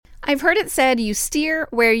I've heard it said you steer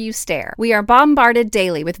where you stare. We are bombarded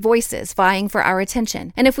daily with voices vying for our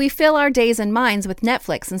attention. And if we fill our days and minds with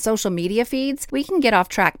Netflix and social media feeds, we can get off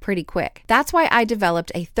track pretty quick. That's why I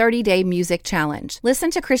developed a 30-day music challenge.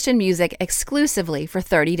 Listen to Christian music exclusively for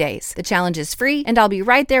 30 days. The challenge is free, and I'll be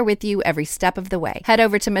right there with you every step of the way. Head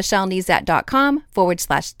over to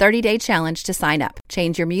michellenezat.com/30-day challenge to sign up.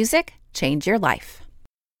 Change your music, change your life.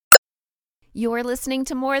 You're listening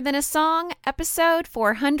to More Than a Song, episode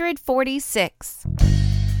 446.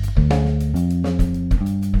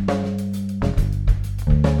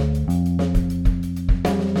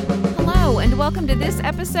 Hello, and welcome to this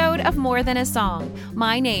episode of More Than a Song.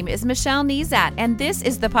 My name is Michelle Nezat, and this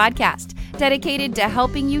is the podcast dedicated to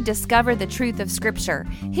helping you discover the truth of Scripture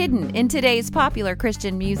hidden in today's popular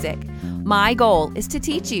Christian music. My goal is to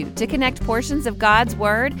teach you to connect portions of God's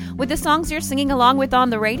Word with the songs you're singing along with on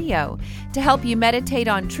the radio, to help you meditate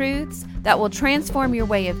on truths that will transform your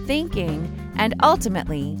way of thinking and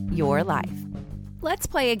ultimately your life. Let's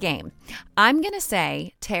play a game. I'm going to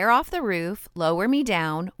say, tear off the roof, lower me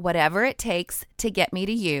down, whatever it takes to get me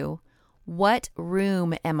to you. What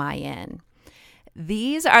room am I in?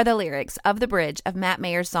 These are the lyrics of the bridge of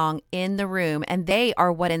Maher's song, In the Room, and they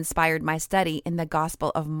are what inspired my study in the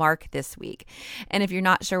Gospel of Mark this week. And if you're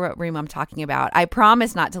not sure what room I'm talking about, I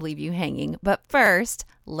promise not to leave you hanging. But first,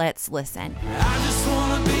 let's listen. I just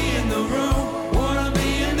want to be in the room, want to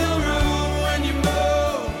be in the room when you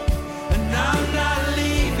move. And I'm not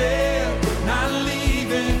leaving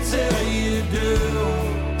till you do.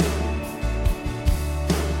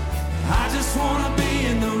 I just want to be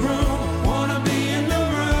in the room.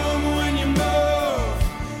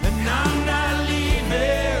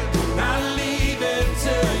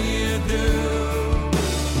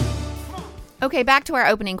 Okay, back to our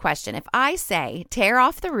opening question. If I say, tear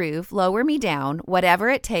off the roof, lower me down, whatever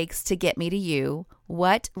it takes to get me to you,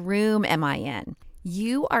 what room am I in?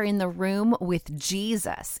 You are in the room with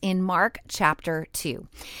Jesus in Mark chapter 2.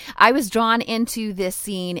 I was drawn into this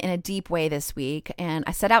scene in a deep way this week, and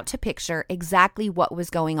I set out to picture exactly what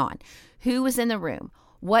was going on. Who was in the room?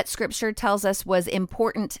 What Scripture tells us was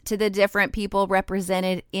important to the different people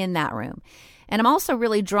represented in that room. And I'm also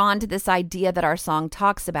really drawn to this idea that our song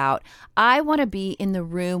talks about. I want to be in the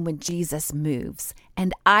room when Jesus moves,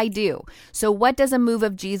 and I do. So what does a move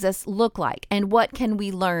of Jesus look like, and what can we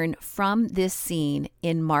learn from this scene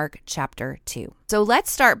in Mark chapter 2? So let's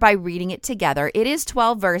start by reading it together. It is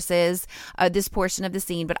 12 verses, this portion of the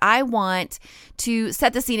scene, but I want to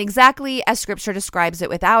set the scene exactly as Scripture describes it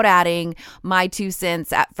without adding my 2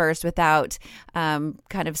 cents at first, without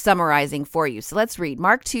kind of summarizing for you. So let's read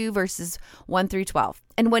Mark 2 verses 1 through 12.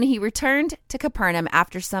 And when he returned to Capernaum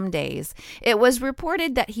after some days, it was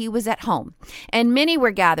reported that he was at home, and many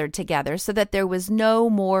were gathered together so that there was no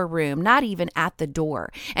more room, not even at the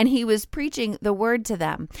door. And he was preaching the word to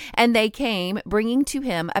them. And they came, bringing to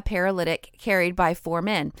him a paralytic carried by 4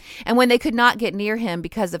 men. And when they could not get near him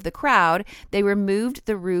because of the crowd, they removed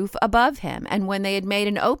the roof above him. And when they had made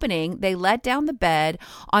an opening, they let down the bed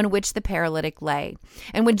on which the paralytic lay.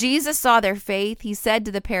 And when Jesus saw their faith, he said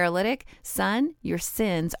to the paralytic, "Son, your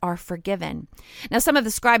sins are forgiven." Now some of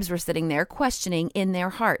the scribes were sitting there questioning in their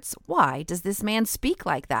hearts, "Why does this man speak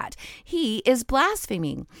like that? He is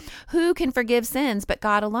blaspheming. Who can forgive sins but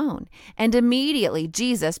God alone?" And immediately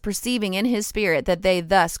Jesus, perceiving in his spirit that they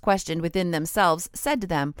thus questioned within themselves, said to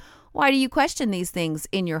them, "Why do you question these things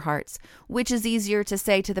in your hearts? Which is easier to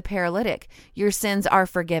say to the paralytic, 'Your sins are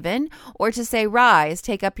forgiven,' or to say, 'Rise,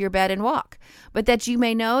 take up your bed and walk'? But that you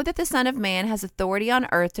may know that the Son of Man has authority on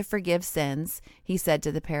earth to forgive sins," he said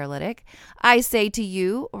to the paralytic, "I say to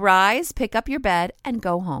you, rise, pick up your bed, and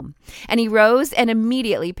go home." And he rose and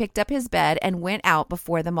immediately picked up his bed and went out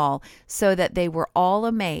before them all, so that they were all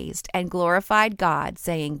amazed and glorified God,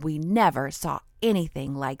 saying, "We never saw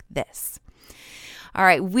anything like this." All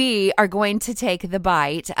right, we are going to take the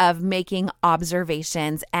bite of making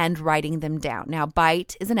observations and writing them down. Now,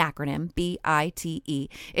 BITE is an acronym, BITE.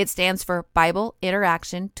 It stands for Bible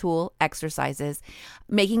Interaction Tool Exercises.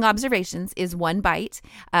 Making observations is one bite.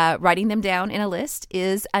 Writing them down in a list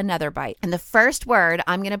is another bite. And the first word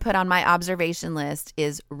I'm going to put on my observation list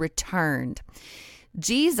is returned.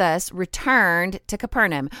 Jesus returned to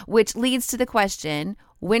Capernaum, which leads to the question,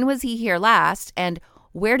 when was he here last, and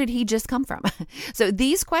where did he just come from? So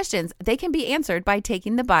these questions, they can be answered by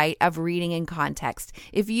taking the bite of reading in context.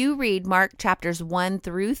 If you read Mark chapters 1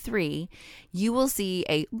 through 3, you will see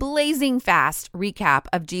a blazing fast recap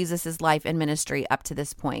of Jesus's life and ministry up to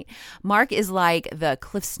this point. Mark is like the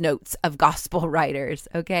Cliff's Notes of gospel writers,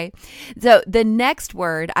 okay? So the next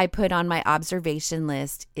word I put on my observation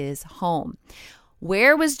list is home.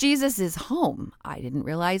 Where was Jesus's home? I didn't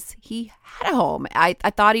realize he had a home. I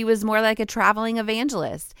thought he was more like a traveling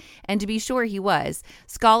evangelist. And to be sure, he was.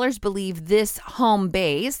 Scholars believe this home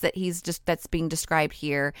base that's being described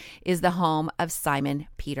here is the home of Simon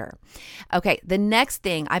Peter. Okay, the next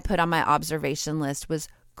thing I put on my observation list was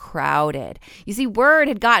crowded. You see, word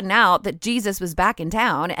had gotten out that Jesus was back in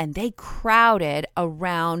town, and they crowded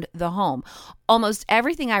around the home. Almost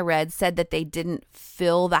everything I read said that they didn't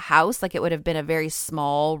fill the house like it would have been a very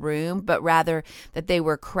small room, but rather that they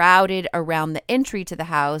were crowded around the entry to the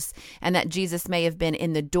house and that Jesus may have been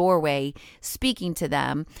in the doorway speaking to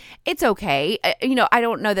them. It's okay. I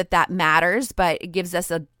don't know that matters, but it gives us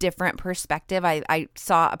a different perspective. I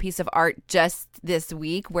saw a piece of art just this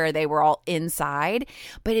week where they were all inside,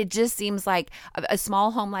 but it just seems like a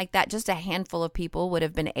small home like that, just a handful of people would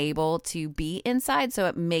have been able to be inside. So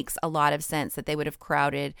it makes a lot of sense that they would have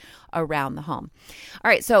crowded around the home. All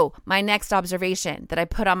right, so my next observation that I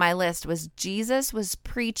put on my list was Jesus was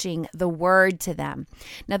preaching the word to them.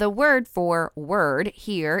 Now, the word for word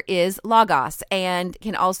here is logos and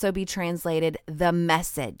can also be translated the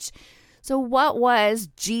message. So what was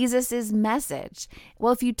Jesus's message?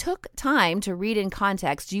 Well, if you took time to read in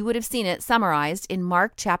context, you would have seen it summarized in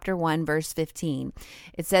Mark chapter 1, verse 15.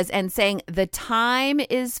 It says, and saying, the time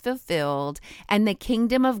is fulfilled and the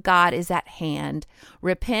kingdom of God is at hand.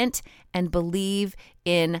 Repent and believe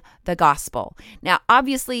in the gospel. Now,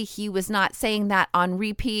 obviously, he was not saying that on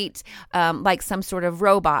repeat like some sort of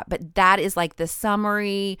robot, but that is like the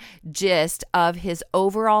summary gist of his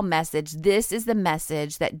overall message. This is the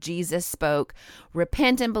message that Jesus spoke.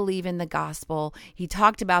 Repent and believe in the gospel. He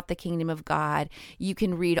talked about the kingdom of God. You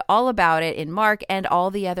can read all about it in Mark and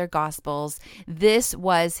all the other gospels. This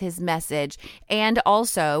was his message. And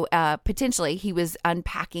also, potentially, he was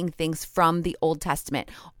unpacking things from the Old Testament,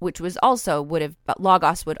 which was also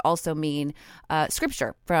Logos would also mean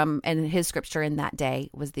scripture and his scripture in that day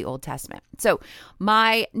was the Old Testament. So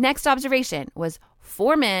my next observation was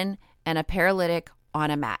 4 men and a paralytic on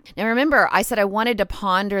a mat. Now remember, I said I wanted to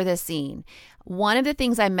ponder the scene. One of the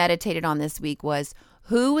things I meditated on this week was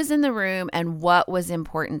who was in the room and what was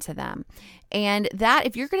important to them. And that,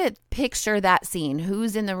 if you're going to picture that scene,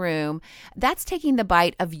 who's in the room, that's taking the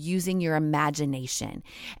bite of using your imagination.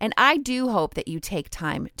 And I do hope that you take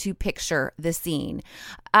time to picture the scene.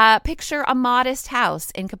 Picture a modest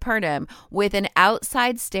house in Capernaum with an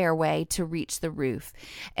outside stairway to reach the roof.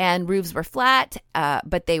 And roofs were flat,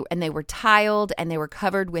 but they were tiled and they were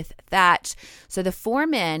covered with thatch. So the 4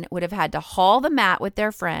 men would have had to haul the mat with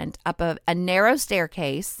their friend up a narrow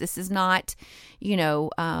staircase. This is not,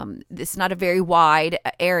 this is not a very wide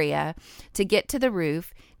area to get to the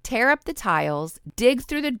roof, tear up the tiles, dig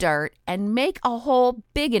through the dirt, and make a hole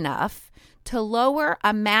big enough to lower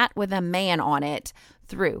a mat with a man on it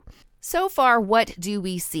through. So far, what do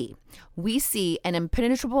we see? We see an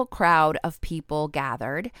impenetrable crowd of people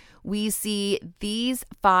gathered. We see these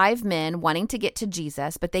 5 men wanting to get to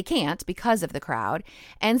Jesus, but they can't because of the crowd.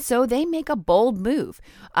 And so they make a bold move.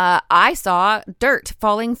 I saw dirt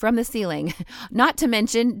falling from the ceiling, not to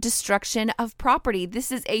mention destruction of property.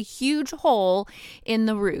 This is a huge hole in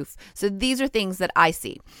the roof. So these are things that I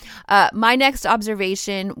see. My next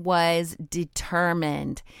observation was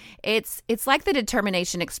determined. It's like the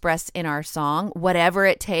determination expressed in our song, whatever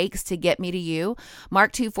it takes to get me to you.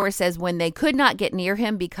 Mark 2:4 says, when they could not get near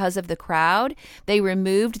him because of the crowd, they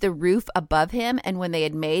removed the roof above him, and when they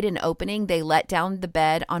had made an opening, they let down the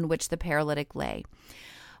bed on which the paralytic lay.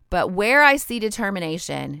 But where I see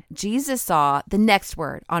determination, Jesus saw the next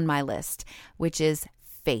word on my list, which is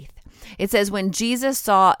faith. It says, when Jesus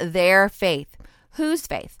saw their faith, whose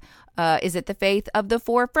faith? Is it the faith of the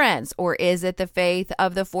 4 friends, or is it the faith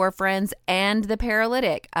of the 4 friends and the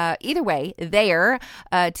paralytic? Either way, their,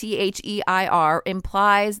 Their,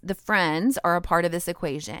 implies the friends are a part of this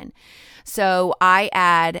equation. So I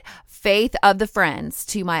add faith of the friends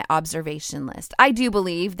to my observation list. I do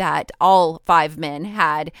believe that all 5 men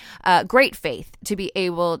had great faith to be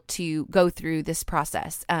able to go through this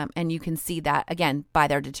process. And you can see that, again, by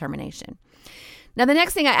their determination. Now, the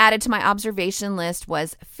next thing I added to my observation list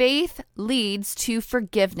was faith leads to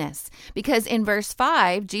forgiveness, because in verse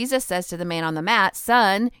 5, Jesus says to the man on the mat,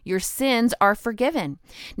 son, your sins are forgiven.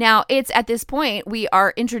 Now, it's at this point we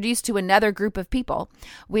are introduced to another group of people,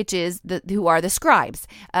 which is who are the scribes.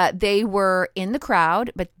 They were in the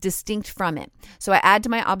crowd, but distinct from it. So I add to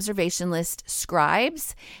my observation list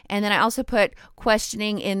scribes, and then I also put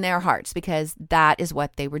questioning in their hearts, because that is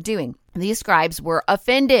what they were doing. These scribes were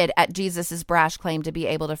offended at Jesus's brash claim to be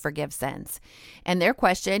able to forgive sins. And their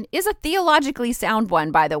question is a theologically sound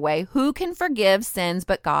one, by the way. Who can forgive sins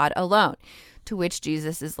but God alone? To which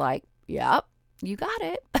Jesus is like, yep, You got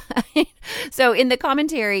it. So in the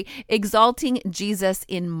commentary, Exalting Jesus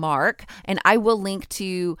in Mark, and I will link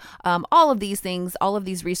to all of these things, all of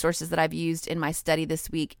these resources that I've used in my study this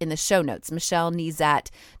week in the show notes,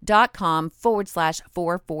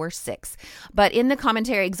 michellenezat.com/446. But in the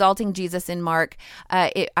commentary, Exalting Jesus in Mark,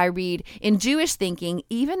 I read, in Jewish thinking,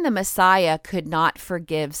 even the Messiah could not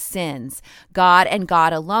forgive sins. God and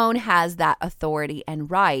God alone has that authority and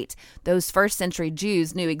right. Those first century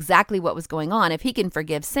Jews knew exactly what was going on. If he can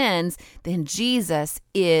forgive sins, then Jesus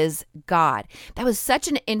is God. That was such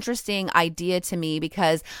an interesting idea to me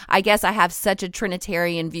because I guess I have such a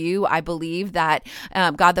Trinitarian view. I believe that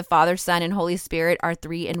God the Father, Son, and Holy Spirit are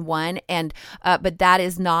three in one, and but that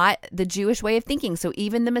is not the Jewish way of thinking. So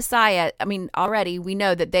even the Messiah, I mean, already we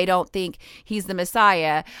know that they don't think he's the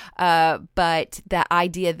Messiah, but the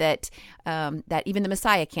idea that that even the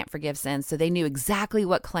Messiah can't forgive sins. So they knew exactly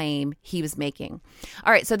what claim he was making.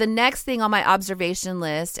 All right, so the next thing on my observation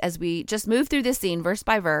list as we just move through this scene verse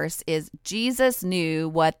by verse is Jesus knew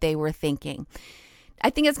what they were thinking. I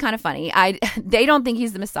think it's kind of funny. They don't think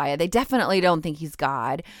he's the Messiah. They definitely don't think he's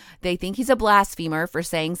God. They think he's a blasphemer for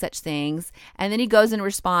saying such things. And then he goes and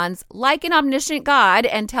responds like an omniscient God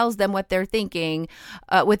and tells them what they're thinking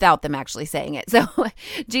without them actually saying it. So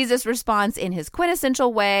Jesus responds in his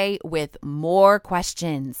quintessential way with more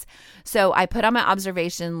questions. So I put on my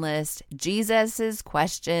observation list, Jesus's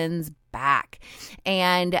questions back.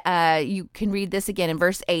 And you can read this again in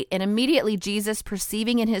verse 8. And immediately Jesus,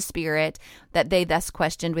 perceiving in his spirit that they thus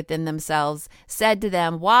questioned within themselves, said to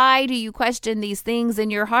them, why do you question these things in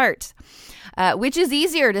your heart? Which is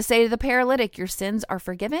easier, to say to the paralytic, your sins are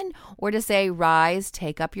forgiven, or to say, rise,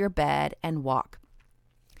 take up your bed and walk?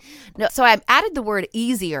 No, so I've added the word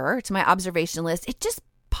easier to my observation list. It just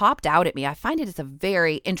popped out at me. I find it is a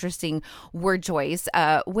very interesting word choice.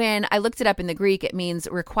 When I looked it up in the Greek, it means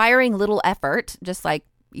requiring little effort, just like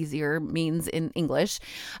easier means in English.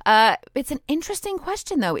 It's an interesting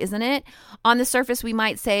question, though, isn't it? On the surface, we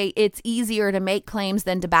might say it's easier to make claims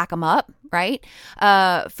than to back them up, right?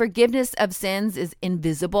 Forgiveness of sins is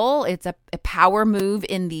invisible. It's a power move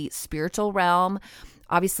in the spiritual realm,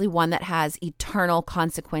 obviously one that has eternal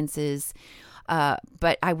consequences.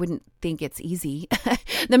 But I wouldn't think it's easy.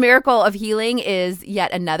 The miracle of healing is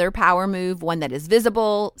yet another power move, one that is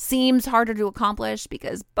visible, seems harder to accomplish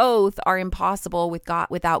because both are impossible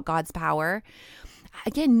without God's power.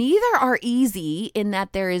 Again, neither are easy in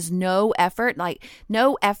that there is no effort. Like,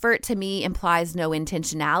 no effort to me implies no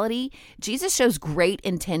intentionality. Jesus shows great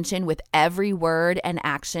intention with every word and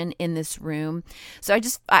action in this room. So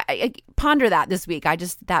I ponder that this week.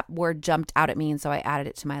 That word jumped out at me, and so I added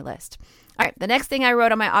it to my list. All right, the next thing I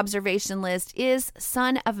wrote on my observation list is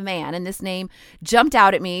Son of Man. And this name jumped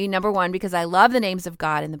out at me, number one, because I love the names of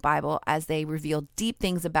God in the Bible as they reveal deep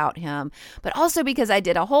things about him, but also because I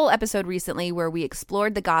did a whole episode recently where we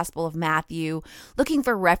explored the Gospel of Matthew, looking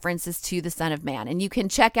for references to the Son of Man. And you can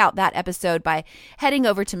check out that episode by heading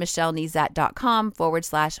over to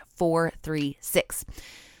michellenezat.com/436.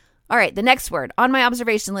 All right, the next word on my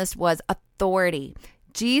observation list was authority.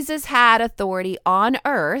 Jesus had authority on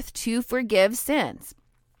earth to forgive sins.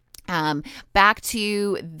 Back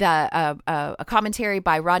to a commentary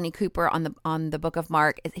by Rodney Cooper on the book of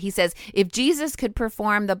Mark. He says, if Jesus could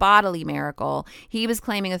perform the bodily miracle, he was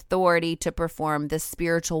claiming authority to perform the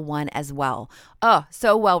spiritual one as well. Oh,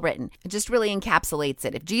 so well written. It just really encapsulates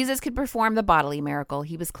it. If Jesus could perform the bodily miracle,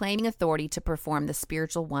 he was claiming authority to perform the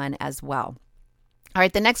spiritual one as well. All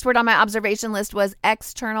right, the next word on my observation list was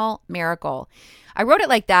external miracle. I wrote it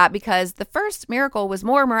like that because the first miracle was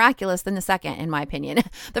more miraculous than the second, in my opinion.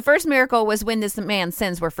 The first miracle was when this man's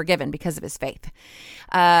sins were forgiven because of his faith.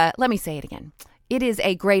 Let me say it again. It is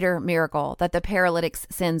a greater miracle that the paralytic's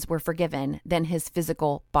sins were forgiven than his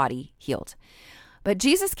physical body healed. But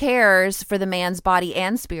Jesus cares for the man's body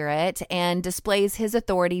and spirit and displays his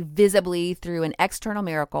authority visibly through an external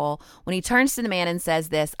miracle when he turns to the man and says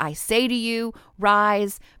this, I say to you,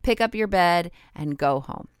 rise, pick up your bed, and go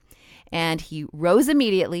home. And he rose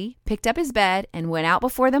immediately, picked up his bed, and went out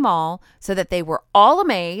before them all, so that they were all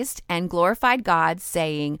amazed and glorified God,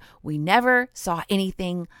 saying, we never saw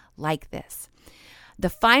anything like this.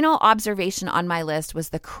 The final observation on my list was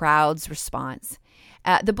the crowd's response.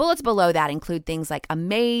 The bullets below that include things like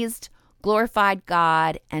amazed, glorified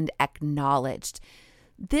God, and acknowledged.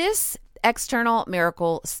 This external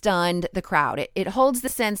miracle stunned the crowd. It holds the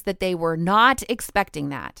sense that they were not expecting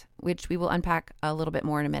that, which we will unpack a little bit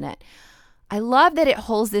more in a minute. I love that it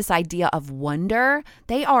holds this idea of wonder.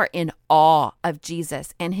 They are in awe of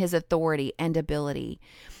Jesus and his authority and ability.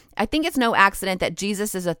 I think it's no accident that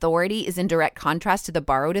Jesus' authority is in direct contrast to the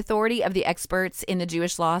borrowed authority of the experts in the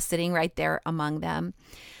Jewish law sitting right there among them.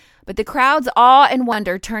 But the crowd's awe and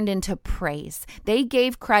wonder turned into praise. They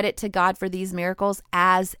gave credit to God for these miracles,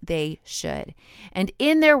 as they should. And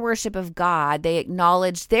in their worship of God, they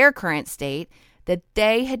acknowledged their current state, that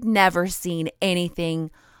they had never seen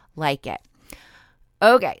anything like it.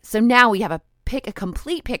 Okay, so now we have a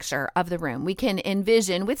complete picture of the room. We can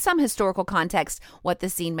envision, with some historical context, what the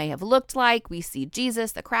scene may have looked like. We see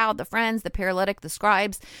Jesus, the crowd, the friends, the paralytic, the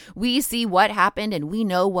scribes. We see what happened and we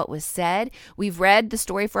know what was said. We've read the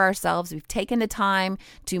story for ourselves. We've taken the time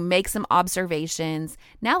to make some observations.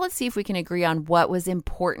 Now let's see if we can agree on what was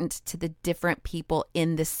important to the different people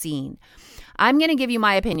in the scene. I'm going to give you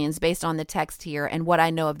my opinions based on the text here and what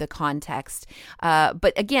I know of the context.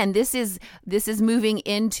 But again, this is moving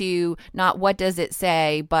into not what does it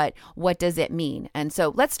say, but what does it mean? And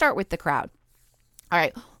so let's start with the crowd. All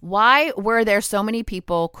right. Why were there so many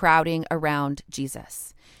people crowding around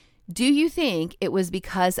Jesus? Do you think it was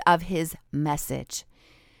because of his message?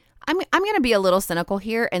 I'm going to be a little cynical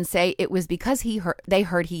here and say it was because they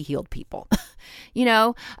heard he healed people.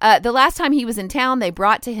 The last time he was in town, they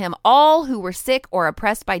brought to him all who were sick or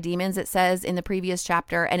oppressed by demons, it says in the previous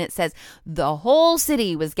chapter. And it says the whole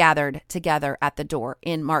city was gathered together at the door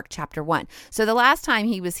in Mark chapter 1. So the last time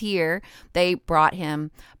he was here, they brought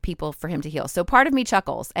him people for him to heal. So part of me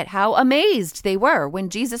chuckles at how amazed they were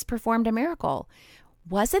when Jesus performed a miracle.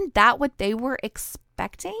 Wasn't that what they were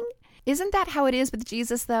expecting? Isn't that how it is with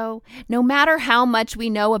Jesus, though? No matter how much we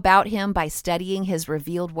know about him by studying his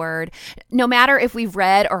revealed word, no matter if we've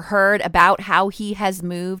read or heard about how he has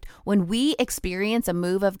moved, when we experience a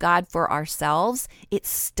move of God for ourselves, it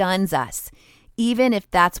stuns us, even if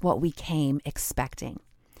that's what we came expecting.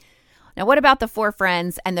 Now, what about the 4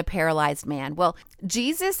 friends and the paralyzed man? Well,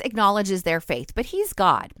 Jesus acknowledges their faith, but he's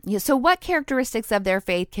God. So what characteristics of their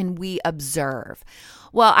faith can we observe?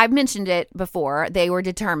 Well, I've mentioned it before. They were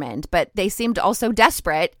determined, but they seemed also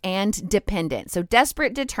desperate and dependent. So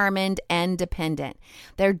desperate, determined, and dependent.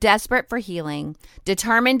 They're desperate for healing,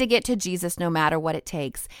 determined to get to Jesus no matter what it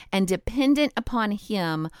takes, and dependent upon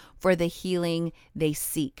him for the healing they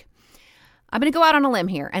seek. I'm going to go out on a limb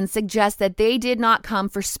here and suggest that they did not come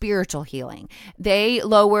for spiritual healing. They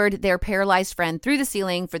lowered their paralyzed friend through the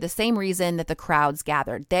ceiling for the same reason that the crowds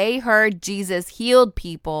gathered. They heard Jesus healed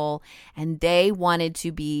people and they wanted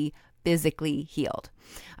to be physically healed.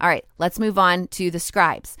 All right, let's move on to the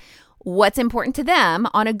scribes. What's important to them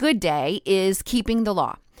on a good day is keeping the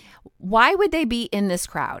law. Why would they be in this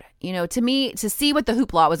crowd? To me, to see what the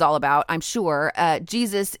hoopla was all about, I'm sure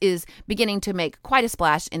Jesus is beginning to make quite a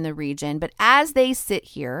splash in the region. But as they sit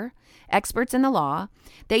here, experts in the law,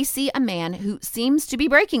 they see a man who seems to be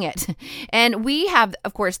breaking it. And we have,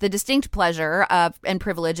 of course, the distinct pleasure and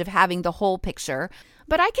privilege of having the whole picture.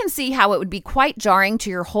 But I can see how it would be quite jarring to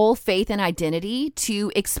your whole faith and identity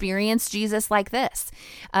to experience Jesus like this.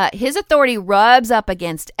 His authority rubs up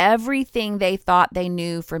against everything they thought they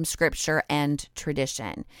knew from Scripture and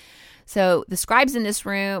tradition. So the scribes in this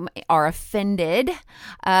room are offended,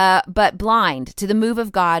 but blind to the move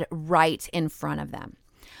of God right in front of them.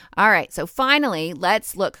 All right, so finally,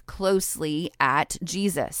 let's look closely at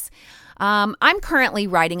Jesus. I'm currently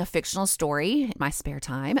writing a fictional story in my spare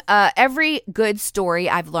time. Every good story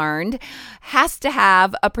I've learned has to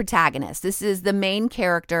have a protagonist. This is the main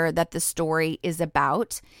character that the story is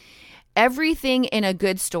about. Everything in a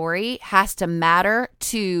good story has to matter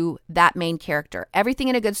to that main character. Everything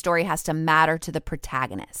in a good story has to matter to the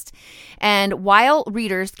protagonist. And while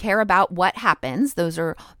readers care about what happens, those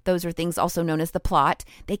are things also known as the plot,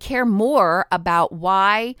 they care more about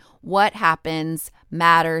why what happens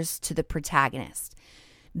matters to the protagonist.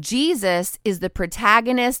 Jesus is the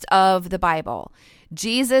protagonist of the Bible.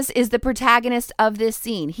 Jesus is the protagonist of this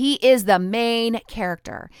scene. He is the main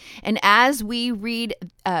character. And as we read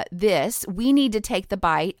this, we need to take the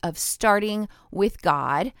bite of starting with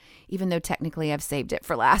God, even though technically I've saved it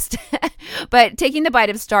for last. But taking the bite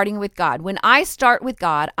of starting with God. When I start with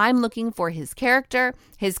God, I'm looking for his character,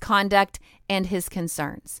 his conduct, and his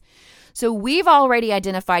concerns. So we've already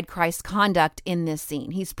identified Christ's conduct in this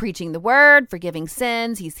scene. He's preaching the word, forgiving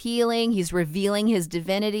sins, he's healing, he's revealing his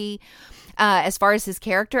divinity. As far as his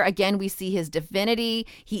character, again, we see his divinity.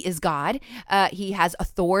 He is God. He has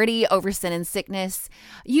authority over sin and sickness.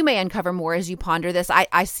 You may uncover more as you ponder this.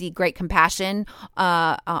 I see great compassion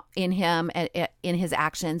in him, in his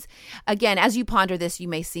actions. Again, as you ponder this, you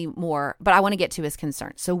may see more, but I want to get to his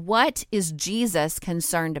concern. So what is Jesus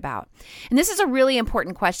concerned about? And this is a really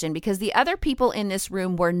important question because the other people in this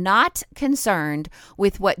room were not concerned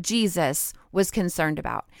with what Jesus was concerned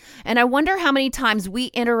about. And I wonder how many times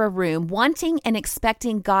we enter a room wanting and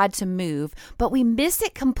expecting God to move, but we miss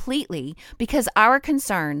it completely because our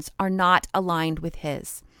concerns are not aligned with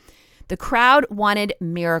His. The crowd wanted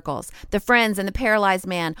miracles. The friends and the paralyzed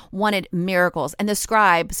man wanted miracles, and the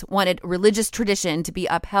scribes wanted religious tradition to be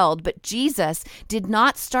upheld. But Jesus did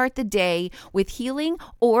not start the day with healing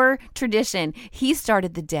or tradition. He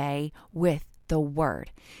started the day with the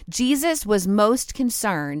word. Jesus was most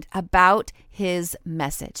concerned about His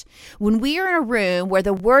message. When we are in a room where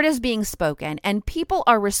the word is being spoken and people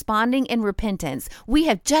are responding in repentance, we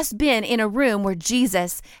have just been in a room where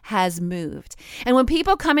Jesus has moved. And when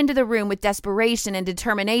people come into the room with desperation and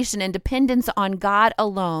determination and dependence on God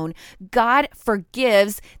alone, God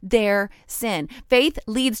forgives their sin. Faith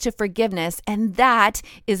leads to forgiveness, and that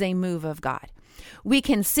is a move of God. We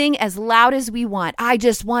can sing as loud as we want. I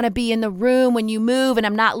just want to be in the room when you move, and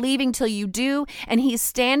I'm not leaving till you do. And He's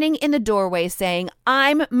standing in the doorway saying,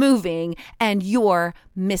 I'm moving and you're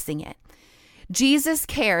missing it. Jesus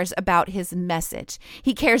cares about His message.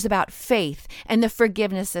 He cares about faith and the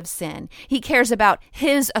forgiveness of sin. He cares about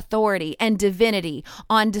His authority and divinity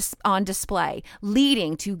on display,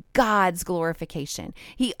 leading to God's glorification.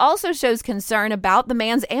 He also shows concern about the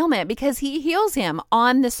man's ailment because He heals him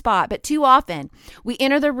on the spot. But too often, we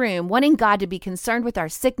enter the room wanting God to be concerned with our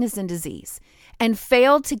sickness and disease and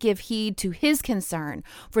fail to give heed to His concern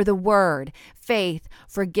for the word, faith,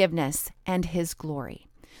 forgiveness, and His glory.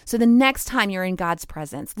 So the next time you're in God's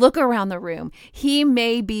presence, look around the room. He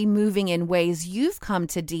may be moving in ways you've come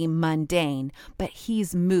to deem mundane, but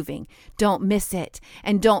He's moving. Don't miss it.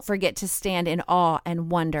 And don't forget to stand in awe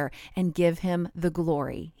and wonder and give Him the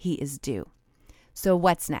glory He is due. So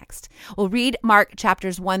what's next? We'll read Mark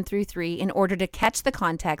chapters 1-3 in order to catch the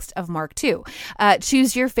context of Mark 2.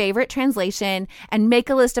 Choose your favorite translation and make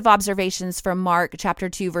a list of observations from Mark chapter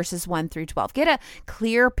 2, verses 1-12. Get a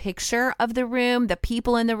clear picture of the room, the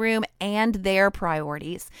people in the room, and their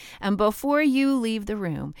priorities. And before you leave the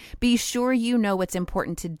room, be sure you know what's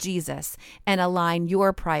important to Jesus and align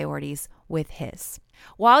your priorities with His.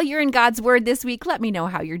 While you're in God's Word this week, let me know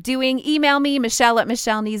how you're doing. Email me,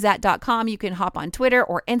 Michelle@michellenezat.com. You can hop on Twitter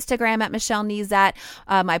or Instagram at Michelle Nezat.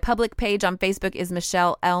 My public page on Facebook is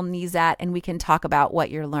Michelle L. Nezat, and we can talk about what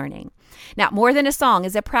you're learning. Now, More Than a Song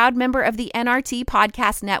is a proud member of the NRT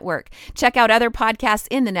Podcast Network. Check out other podcasts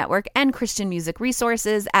in the network and Christian music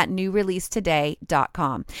resources at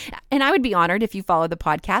newreleasetoday.com. And I would be honored if you follow the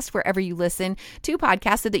podcast wherever you listen to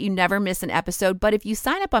podcasts so that you never miss an episode. But if you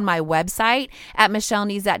sign up on my website at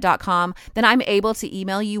michellenezat.com, then I'm able to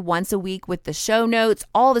email you once a week with the show notes,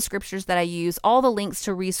 all the scriptures that I use, all the links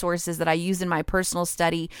to resources that I use in my personal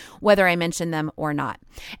study, whether I mention them or not.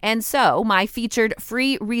 And so my featured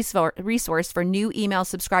free resource for new email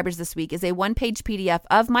subscribers this week is a one-page PDF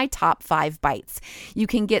of my top 5 bites. You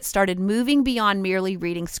can get started moving beyond merely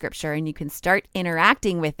reading scripture, and you can start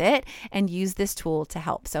interacting with it and use this tool to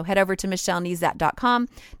help. So head over to michellenezat.com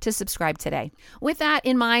to subscribe today. With that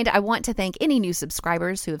in mind, I want to thank any new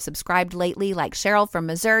subscribers who have subscribed lately, like Cheryl from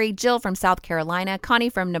Missouri, Jill from South Carolina, Connie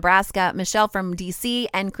from Nebraska, Michelle from DC,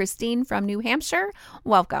 and Christine from New Hampshire.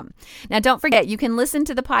 Welcome. Now, don't forget, you can listen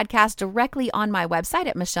to the podcast directly on my website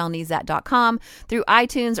at michellenezat.com through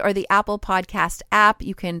iTunes or the Apple Podcast app.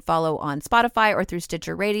 You can follow on Spotify or through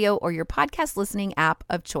Stitcher Radio or your podcast listening app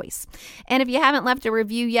of choice. And if you haven't left a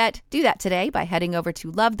review yet, do that today by heading over to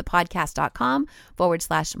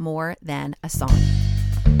lovethepodcast.com/more than a song.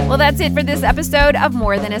 Well, that's it for this episode of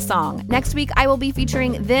More Than a Song. Next week, I will be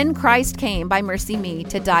featuring Then Christ Came by Mercy Me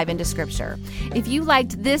to dive into scripture. If you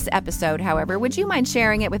liked this episode, however, would you mind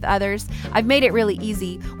sharing it with others? I've made it really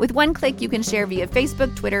easy. With one click, you can share via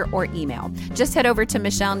Facebook, Twitter, or email. Just head over to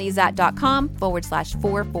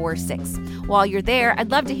michellenezat.com/446. While you're there,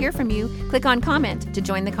 I'd love to hear from you. Click on comment to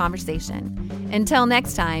join the conversation. Until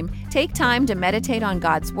next time, take time to meditate on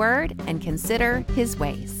God's word and consider His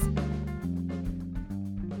ways.